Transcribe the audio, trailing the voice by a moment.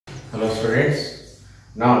Hello students.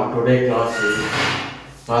 Now today class is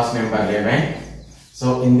class number 11.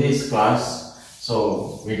 So in this class,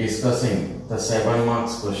 we discussing the 7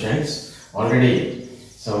 marks questions already.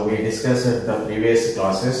 So we discussed the previous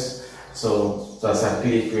classes. So the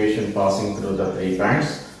circle equation passing through the 3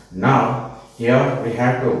 points. Now here we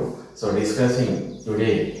have to discussing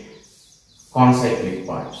today concyclic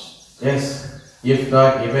points. Yes, if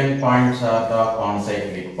the given points are the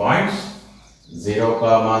concyclic points 0,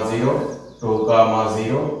 0, 2,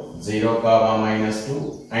 0, 0,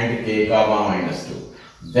 -2 and k, -2.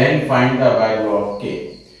 Then find the value of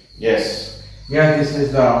k. Yes, here this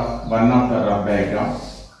is the one of the rough diagram.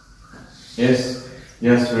 Yes,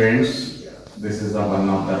 friends, this is the one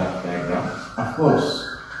of the rough diagram. Of course,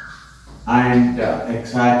 and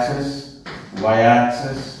x-axis,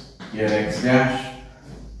 y-axis, here x dash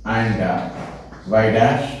and y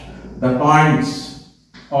dash. The points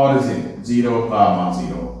origin 0,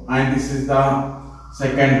 0, and this is the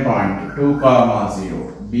second point 2,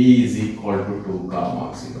 0. B is equal to 2,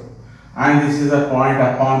 0, and this is a point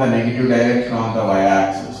upon the negative direction on the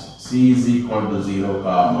y-axis. C is equal to 0,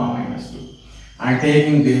 -2. And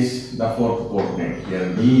taking this, the fourth coordinate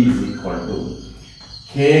here, D is equal to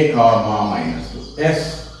k, -2.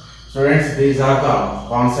 Yes, students, these are the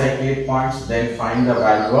concyclic points. Then find the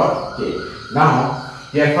value of k. Now,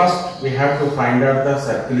 here first we have to find out the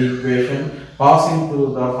circle equation passing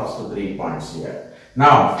through the first 3 points here.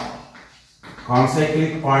 Now,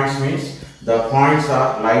 concyclic points means the points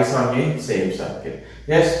lies on a same circle.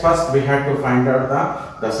 Yes, first we have to find out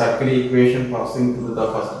the circle equation passing through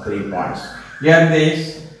the first 3 points. Here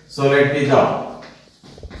this, so let me the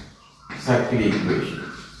circle equation.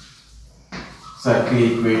 Circle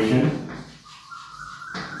equation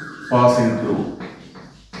passing through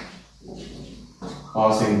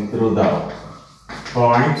the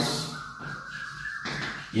points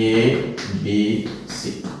A, B,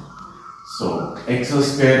 C. So x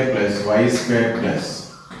square plus y square plus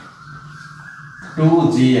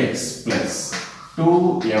 2gx plus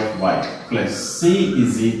 2fy plus c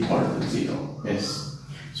is equal to 0. Yes,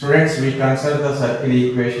 students, we consider the circle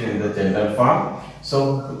equation in the general form.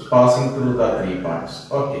 So it's passing through the 3 points.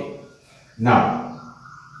 Okay. Now,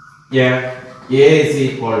 here A is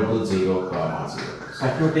equal to 0, 0.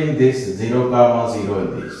 Substituting this 0, 0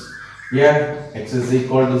 in this. Here x is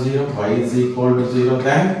equal to 0, y is equal to 0.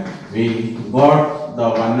 Then we got the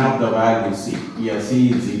one of the value c. Here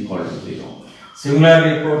c is equal to 0.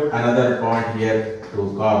 Similarly, put another point here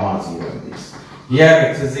 2, 0 in this. Here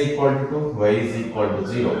x is equal to 2, y is equal to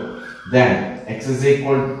 0. Then x is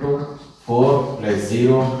equal to 4 plus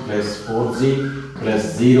 0 plus 4g plus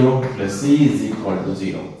 0 plus c is equal to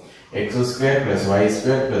 0. X square plus y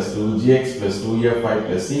square plus 2gx plus 2fy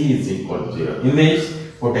plus c is equal to 0. In this,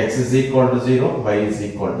 put x is equal to 0, y is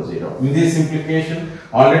equal to 0. In this simplification,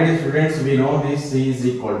 already students, we know this c is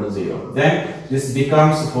equal to 0. Then this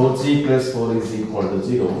becomes 4g plus 4 is equal to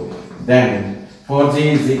 0. Then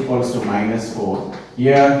 4g is equals to -4.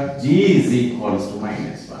 Here g is equals to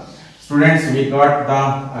 -1. Students, we got the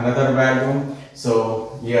another value.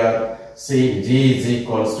 So here c, g is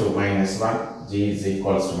equals to -1. G is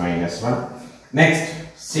equals to -1. Next,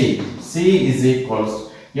 C. C is equals,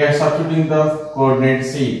 here substituting the coordinate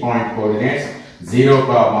C, point coordinates 0,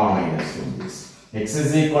 -2. This. X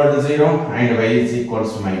is equal to 0 and y is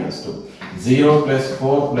equals to -2. 0 plus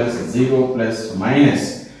 4 plus 0 plus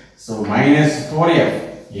minus. So -4f.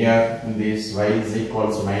 Here in this y is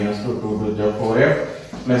equals to -2, 2 to the 4f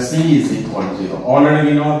plus c is equal to 0. Already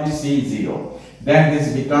we know this c is 0. Then this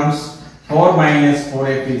becomes 4 minus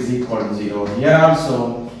 4f is equal to 0. Here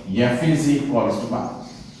also f is equals to 1.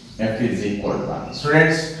 F is equal to 1.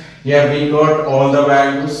 Students, here we got all the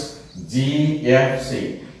values g, f,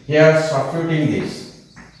 c. Here substituting this,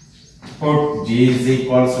 put g is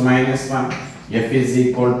equals to -1, f is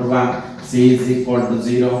equal to 1, c is equal to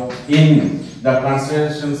 0 in the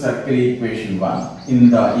consideration circle equation 1, in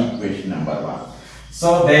the equation number 1.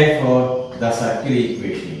 So therefore the circle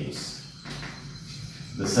equation is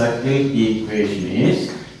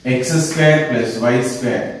x square plus y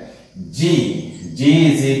square g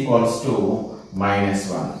is equals to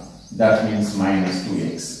 -1. That means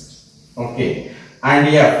 -2x. Okay, and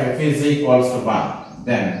here f is equals to 1.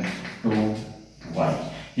 Then 2y.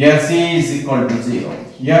 Here c is equal to 0.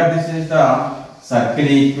 Here this is the circle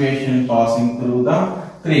equation passing through the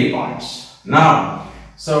 3 points. Now,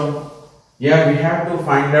 so here we have to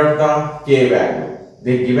find out the k value.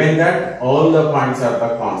 They given that all the points are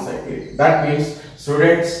the concyclic. That means,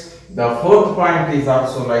 students, the fourth point is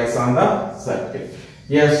also lies on the circle.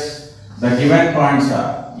 Yes, the given points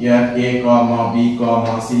are here A, B,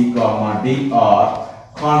 C, D are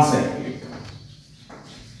concyclic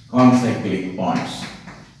points.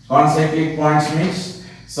 Concyclic points means,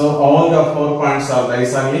 so all the 4 points are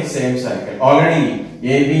lies on the same circle. Already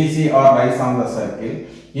A, B, C are lies on the circle.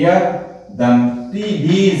 Here then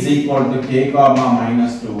D is equal to k comma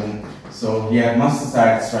minus 2. So here must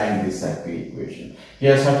satisfy this circle equation.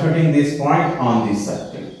 Here substituting this point on this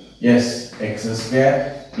circle. Yes, x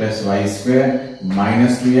square plus y square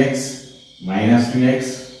minus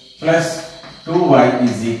 2x plus 2y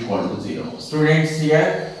is equal to 0. Students,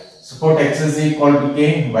 here suppose x is equal to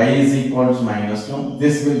k, y is equal to minus 2.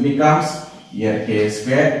 This will becomes here k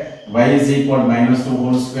square, y is equal to minus 2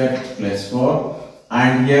 whole square plus 4.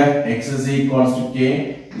 And here x is equals to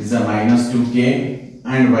k is a minus 2k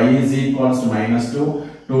and y is equals to minus 2.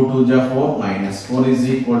 2 to 4 minus 4 is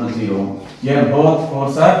equal to 0. Here both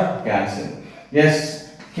 4's are cancelled. Yes,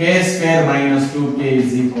 k square minus 2k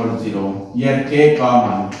is equal to 0. Here k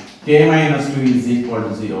common, k minus 2 is equal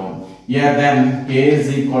to 0. Here then k is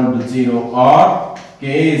equal to 0 or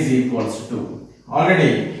k is equals to 2.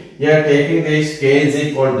 Already here taking this k is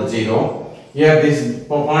equal to 0. Here this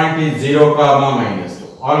point is 0 comma minus 2.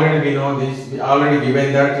 Already we know this, we already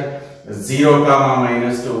given that 0 comma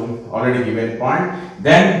minus 2 already given point.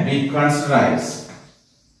 Then we considerize.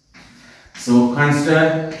 So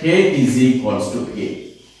consider k is equals to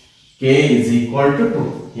a. K is equal to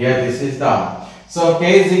 2. Here this is the. So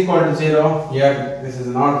k is equal to 0. Here this is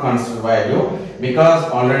not considered value because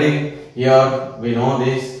already here we know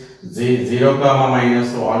this 0 comma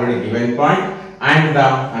minus 2 already given point, and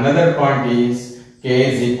the another point is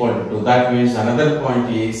k is equal to 2. That means another point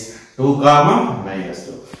is 2 comma minus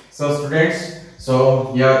 2. So students,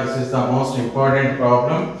 so here this is the most important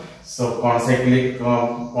problem. So concyclic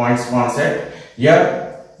points concept.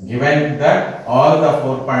 Here given that all the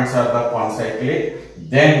 4 points are the concyclic,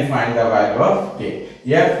 then find the value of k.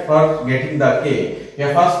 Here for getting the k,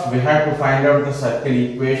 here first we have to find out the circle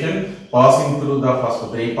equation passing through the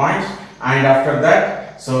first 3 points, and after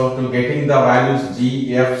that, so to getting the values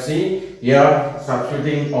g, f, c, here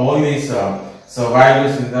substituting all these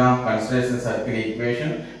values in the consideration circle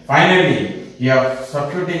equation. Finally, here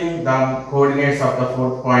substituting the coordinates of the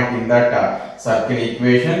 4th point in that circle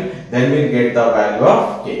equation, then we will get the value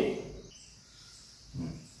of k.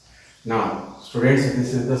 Now, students,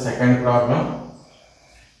 this is the second problem.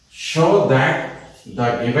 Show that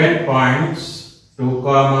the given points 2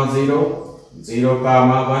 comma 0, 0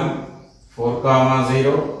 comma 1, 4 comma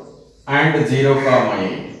 0 and 0 comma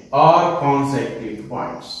 8 are concyclic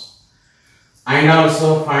points, and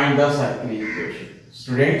also find the circle equation.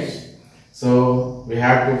 Students, so we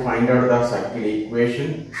have to find out the circle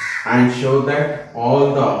equation and show that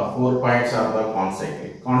all the 4 points are the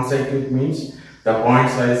concyclic. Concyclic means the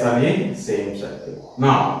points lies on a same circle.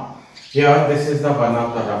 Now, here this is the one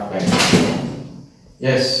of the rough diagram.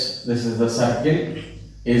 Yes, this is the circle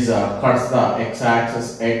is cuts the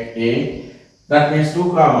x-axis at A. That means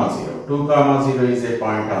 2 comma 0. 2 comma 0 is a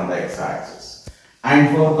point on the x-axis, and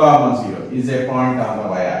 4 comma 0 is a point on the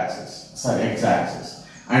y-axis. Sorry, x-axis,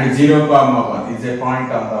 and 0 comma 1 is a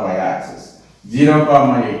point on the y-axis. 0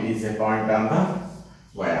 comma 8 is a point on the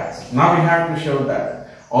y-axis. Now we have to show that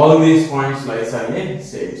all these points lies on a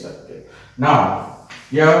same circle. Now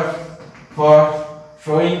here for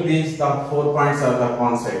showing these the 4 points are the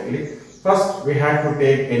concyclic, first we have to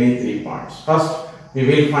take any 3 points. First we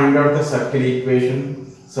will find out the circle equation,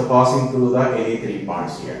 so passing through the any 3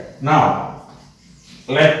 points here. Now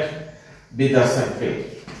let be the circle.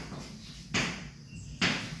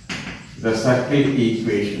 The circle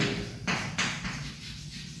equation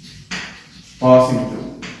passing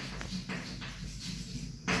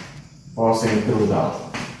through the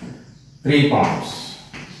 3 points.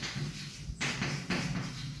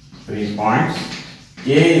 3 points.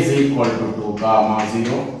 A is equal to 2 comma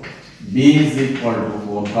 0, B is equal to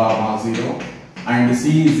 4 comma 0, and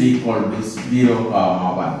C is equal to 0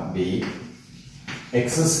 comma 1. B,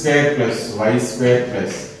 x square plus y square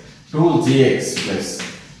plus 2gx plus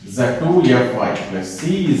z2fy plus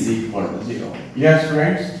c is equal to 0. Yes,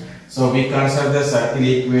 friends. So we consider the circle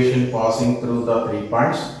equation passing through the 3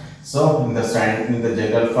 points. So in the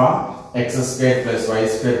general form, x square plus y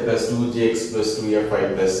square plus 2gx plus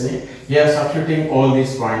 2fy plus c. Here substituting all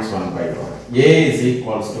these points one by one. A is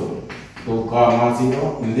equals to 2 comma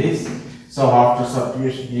 0 in this. So after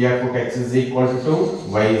substitution, here put x is equal to 2,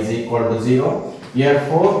 y is equal to 0. Here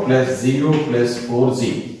 4 plus 0 plus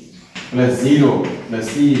 4g plus 0 plus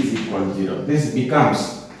c is equal to 0. This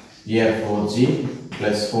becomes here 4g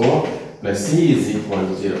plus 4 plus c is equal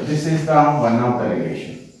to 0. This is the one of the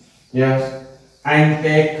relation. Yes, and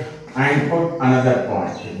take and put another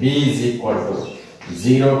point. B is equal to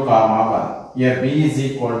 0 comma here b is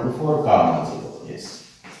equal to 4 comma 0. Yes.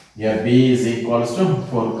 Here b is equals to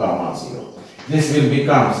 4 comma 0. This will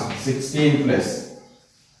become 16 plus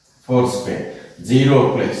 4 square.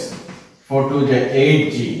 0 plus 4 to the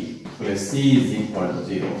 8g plus c is equal to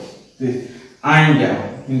 0. And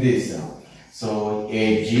in this, so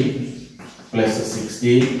 8g plus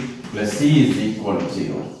 16 plus c is equal to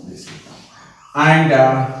 0. This.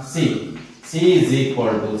 And c is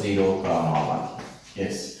equal to 0 comma 1.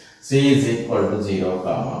 Yes. C is equal to 0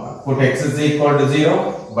 comma 1. Put x is equal to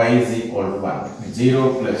 0, y is equal to 1.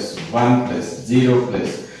 0 plus 1 plus 0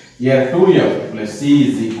 plus, here 2f plus c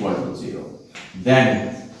is equal to 0.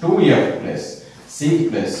 Then 2f plus c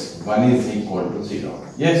plus 1 is equal to 0.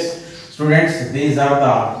 Yes, students, these are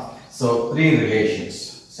the three relations.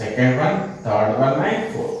 Second one, third one,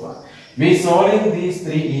 and fourth one. We solving these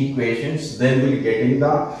three equations, then we will getting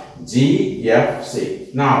the G, F,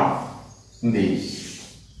 C. Now, these.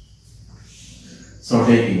 So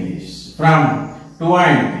taking this from 2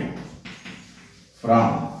 and 3,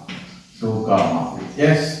 from 2 comma 3.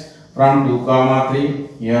 Yes, from 2 comma 3,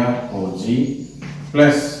 here 4g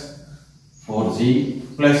plus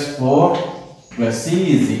 4g plus 4 plus c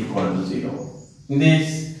is equal to 0. In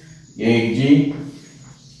this 8g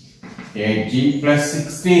plus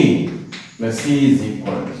 16 plus c is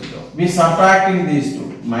equal to 0. We subtracting these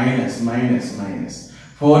two, minus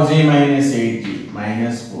 4g minus 8g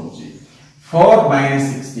minus 4g. 4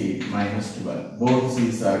 minus 16 minus 12. Both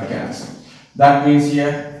c's are cancelled. That means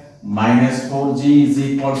here minus 4g is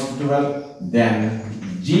equals to 12. Then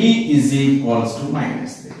g is equals to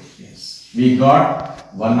minus 3. Yes. We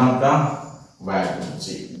got one of the value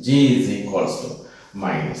g. G is equals to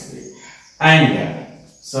minus 3. And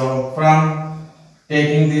so from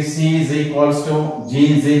taking this c is equals to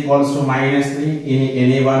g is equals to minus 3 in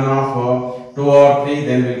any one of 2 or 3,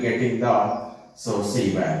 then we are getting the c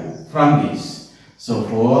value from this. So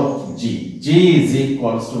for g is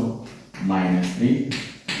equals to minus 3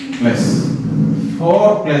 plus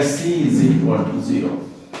 4 plus c is equal to 0.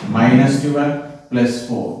 Minus 12 plus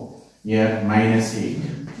 4, here minus 8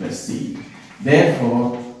 plus c.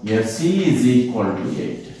 Therefore, here c is equal to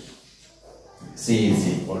 8. C is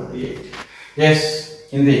equal to 8. Yes,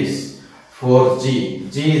 in this, for g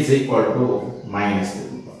is equal to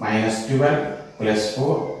minus 12 plus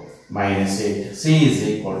 4 minus 8. C is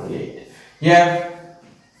equal to 8. Here,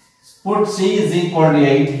 put c is equal to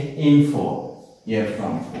 8 in 4. Here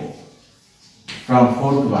from 4. From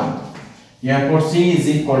 4 to 1. Here, put c is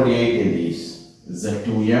equal to 8 in this. The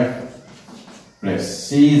 2f plus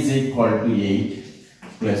c is equal to 8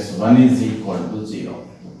 plus 1 is equal to 0.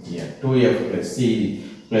 Here, 2f plus c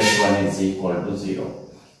plus 1 is equal to 0.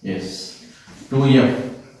 Yes,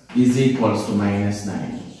 2f is equals to minus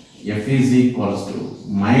 9. F is equals to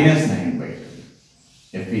minus 9 by 2.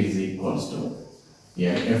 F is equals to,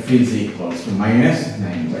 here, f is equals to minus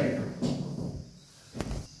 9 by 2.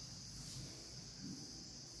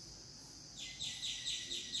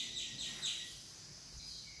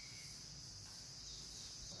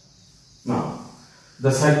 Now,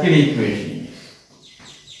 the circle equation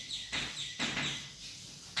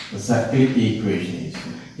is,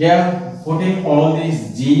 here putting all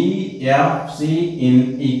these g, f, c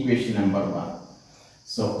in equation number 1.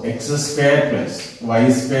 So, x square plus y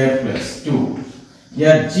square plus 2.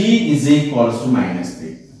 Here g is equals to minus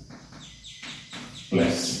 3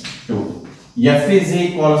 plus 2. F is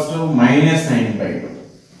equals to minus 9 by 2.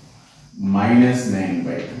 Minus 9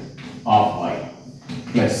 by 2 of y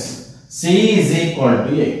plus c is equal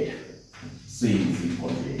to 8. C is equal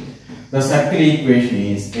to 8. The circle equation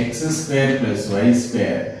is x square plus y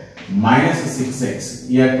square minus 6x.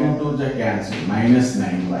 Here 2 to the cancel, minus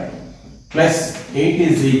 9y plus 8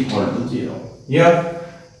 is equal to 0. Here,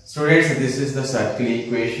 students, this is the circle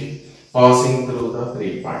equation passing through the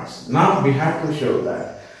 3 points. Now we have to show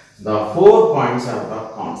that the 4 points are the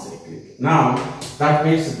concentric. Now that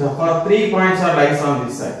means the 3 points are lies on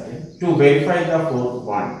this circle. To verify the 4th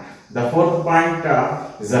point, the 4th point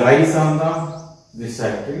is lies on this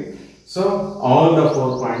circle. So all the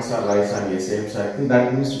 4 points are lies on the same circle.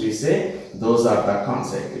 That means we say those are the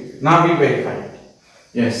concentric. Now we verify it.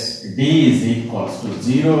 Yes, d is equals to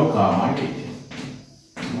 0 comma 8.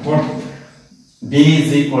 Put d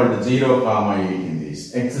is equal to 0 comma 8 in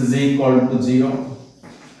this. X is equal to 0.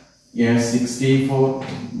 Yes, 64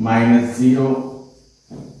 minus 0.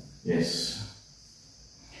 Yes,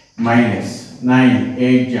 minus 9,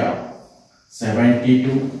 8 job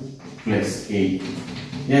 72 plus 8.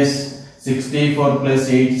 Yes, 64 plus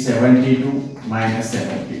 8, 72 minus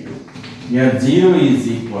 72. Here 0 is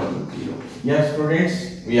equal to 0. Yes,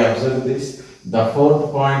 students, we observe this. The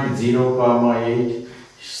 4th point 0 comma 8.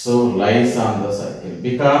 so lies on the circle,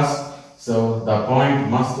 because so the point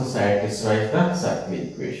must satisfy the circle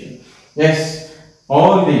equation. Yes,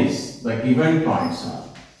 all these the given points are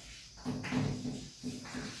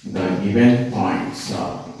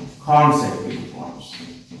consecutive points.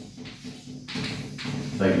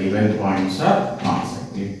 The given points are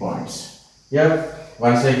consecutive points. Here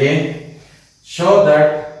once again show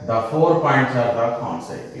that the 4 points are the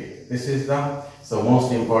consecutive. This is the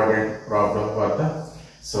most important problem for the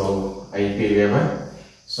IP level.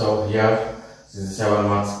 So here this is a 7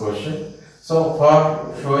 marks question. So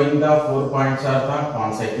for showing the 4 points are the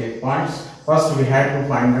consecutive points, first we had to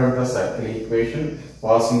find out the circle equation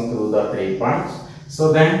passing through the 3 points.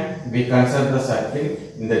 So then we consider the circle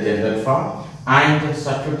in the general form and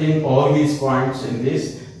substituting all these points in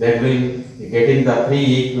this, then we will getting the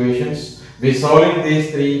 3 equations. We solving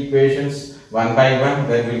these 3 equations one by one,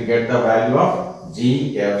 then we will get the value of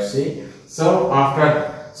G, F, C. So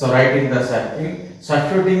after writing the circle,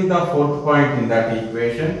 substituting the 4th point in that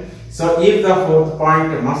equation. So if the 4th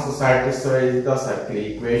point must satisfy the circle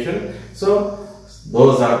equation, so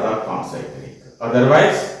those are the concentric,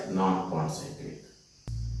 otherwise non-concentric.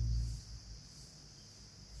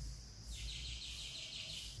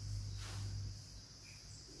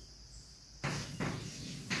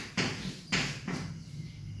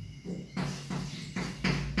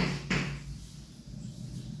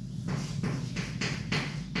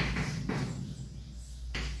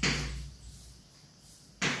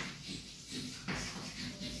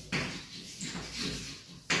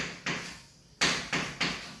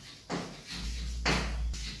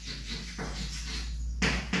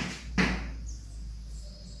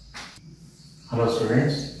 Hello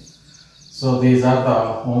students, so these are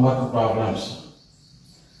the homework problems.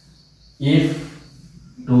 If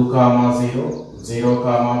 2, 0, 0,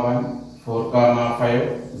 1, 4,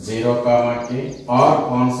 5, 0, k are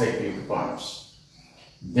consecutive points,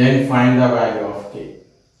 then find the value of k.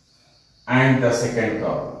 And the second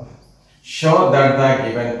problem, show that the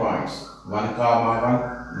given points 1,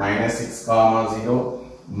 1, minus 6,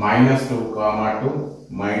 0, minus 2, 2,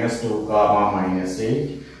 minus 2, minus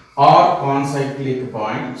 8 are consecutive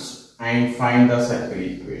points and find the circle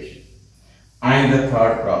equation. And the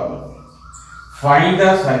third problem, find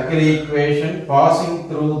the circle equation passing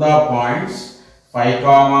through the points 5,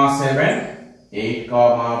 7, 8,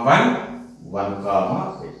 1,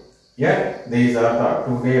 1, 8. Yeah, these are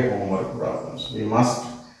the today homework problems. We must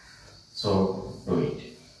do it.